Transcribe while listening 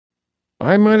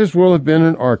I might as well have been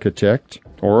an architect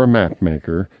or a map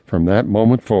maker from that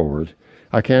moment forward.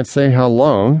 I can't say how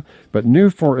long, but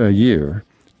knew for a year.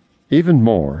 Even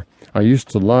more, I used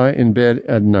to lie in bed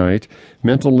at night,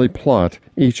 mentally plot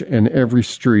each and every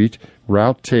street,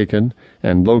 route taken,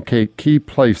 and locate key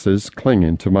places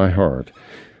clinging to my heart.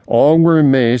 All were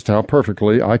amazed how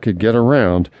perfectly I could get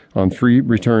around on 3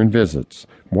 return visits.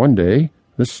 One day,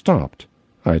 this stopped.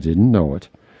 I didn't know it.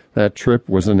 That trip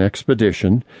was an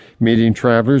expedition, meeting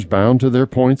travelers bound to their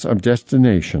points of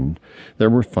destination. There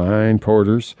were fine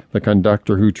porters, the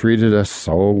conductor who treated us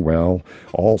so well,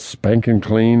 all spanking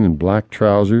clean in black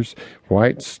trousers,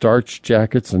 white starched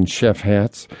jackets, and chef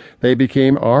hats. They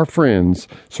became our friends,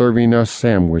 serving us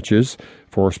sandwiches.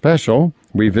 For special,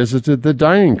 we visited the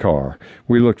dining car.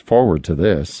 We looked forward to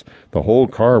this. The whole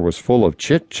car was full of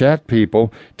chit-chat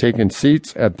people, taking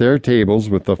seats at their tables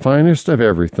with the finest of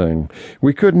everything.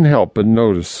 We couldn't help but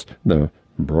notice the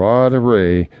broad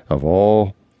array of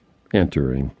all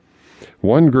entering.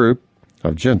 One group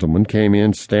of gentlemen came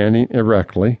in standing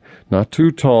erectly, not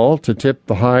too tall to tip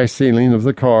the high ceiling of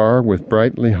the car with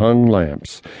brightly hung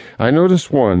lamps. I noticed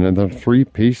one in a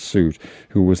 3-piece suit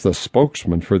who was the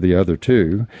spokesman for the other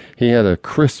 2. He had a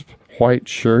crisp white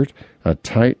shirt, a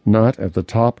tight knot at the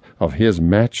top of his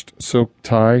matched silk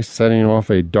tie setting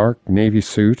off a dark navy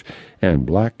suit, and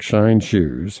black shine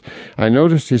shoes. I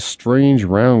noticed his strange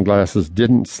round glasses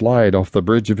didn't slide off the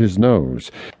bridge of his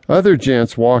nose. Other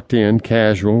gents walked in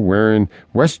casual, wearing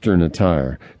Western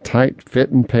attire,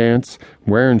 tight-fitting pants,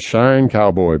 wearing shine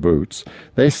cowboy boots.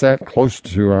 They sat close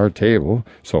to our table,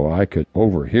 so I could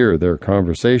overhear their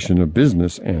conversation of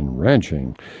business and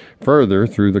ranching. Further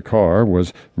through the car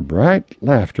was bright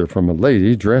laughter from a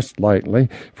lady dressed lightly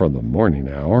for the morning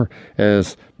hour,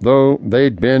 as though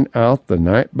they'd been out the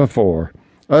night before.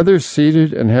 Others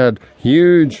seated and had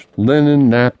huge linen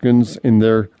napkins in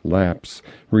their laps,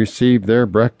 received their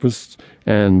breakfasts,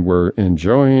 and were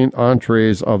enjoying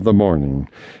entrees of the morning.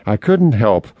 I couldn't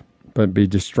help but be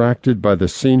distracted by the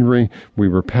scenery we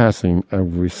were passing as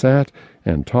we sat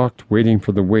and talked, waiting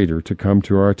for the waiter to come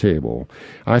to our table.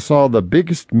 I saw the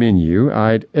biggest menu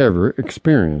I'd ever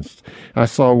experienced. I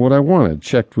saw what I wanted,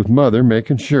 checked with Mother,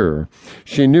 making sure.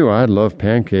 She knew I'd love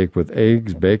pancake with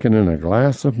eggs, bacon, and a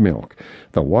glass of milk.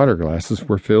 The water glasses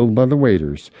were filled by the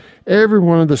waiters. Every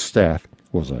one of the staff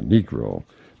was a Negro.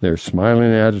 Their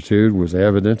smiling attitude was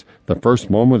evident the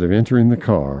first moment of entering the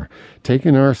car,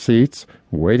 taking our seats,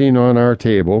 waiting on our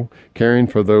table, caring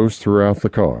for those throughout the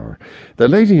car. The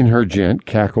lady and her gent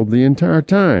cackled the entire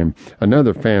time.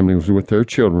 Another family was with their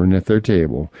children at their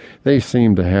table. They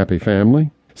seemed a happy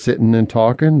family, sitting and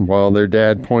talking while their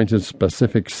dad pointed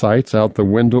specific sights out the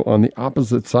window on the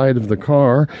opposite side of the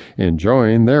car,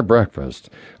 enjoying their breakfast.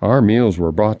 Our meals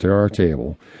were brought to our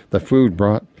table. The food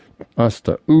brought us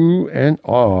to ooh and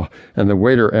ah, and the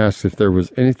waiter asked if there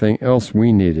was anything else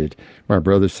we needed. My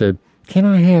brother said, "Can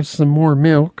I have some more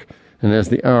milk?" And as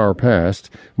the hour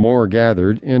passed, more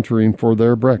gathered, entering for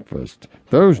their breakfast.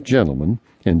 Those gentlemen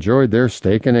enjoyed their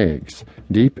steak and eggs,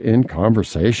 deep in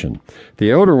conversation.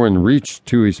 The elder one reached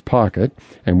to his pocket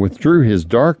and withdrew his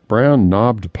dark brown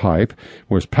knobbed pipe,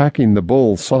 was packing the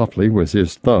bowl softly with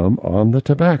his thumb on the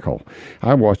tobacco.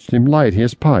 I watched him light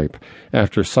his pipe.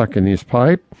 After sucking his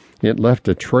pipe, it left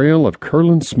a trail of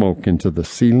curling smoke into the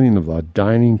ceiling of the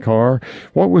dining car.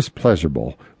 What was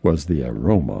pleasurable was the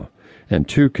aroma, and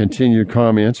 2 continued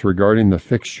comments regarding the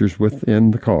fixtures within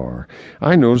the car.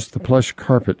 I noticed the plush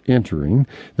carpet entering.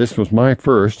 This was my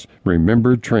first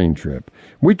remembered train trip.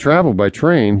 We traveled by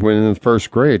train when in the 1st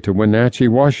grade to Wenatchee,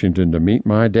 Washington to meet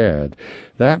my dad.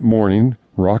 That morning,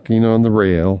 rocking on the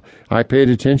rail, I paid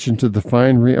attention to the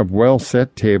finery of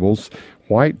well-set tables,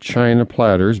 white china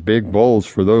platters, big bowls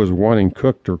for those wanting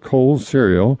cooked or cold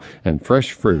cereal, and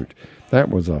fresh fruit. That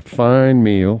was a fine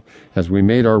meal as we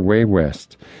made our way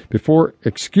west. Before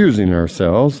excusing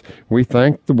ourselves, we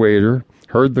thanked the waiter,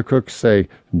 heard the cook say,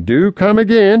 "Do come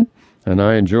again," and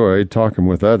I enjoyed talking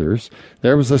with others.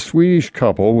 There was a Swedish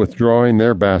couple withdrawing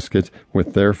their basket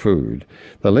with their food.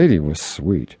 The lady was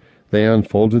sweet. They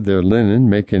unfolded their linen,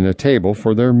 making a table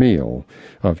for their meal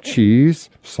of cheese,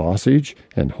 sausage,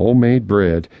 and homemade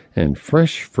bread, and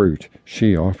fresh fruit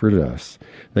she offered us.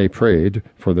 They prayed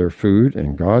for their food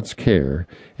and God's care,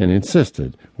 and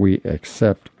insisted we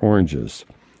accept oranges.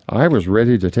 I was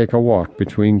ready to take a walk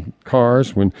between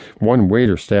cars when one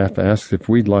waiter staff asked if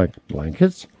we'd like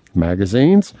blankets,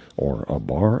 magazines, or a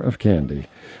bar of candy.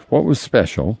 What was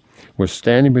special was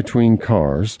standing between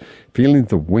cars, feeling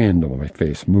the wind on my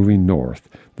face moving north.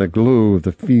 The glow of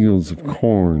the fields of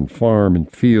corn, farm,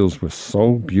 and fields was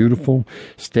so beautiful,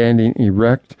 standing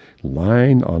erect,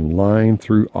 line on line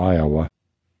through Iowa.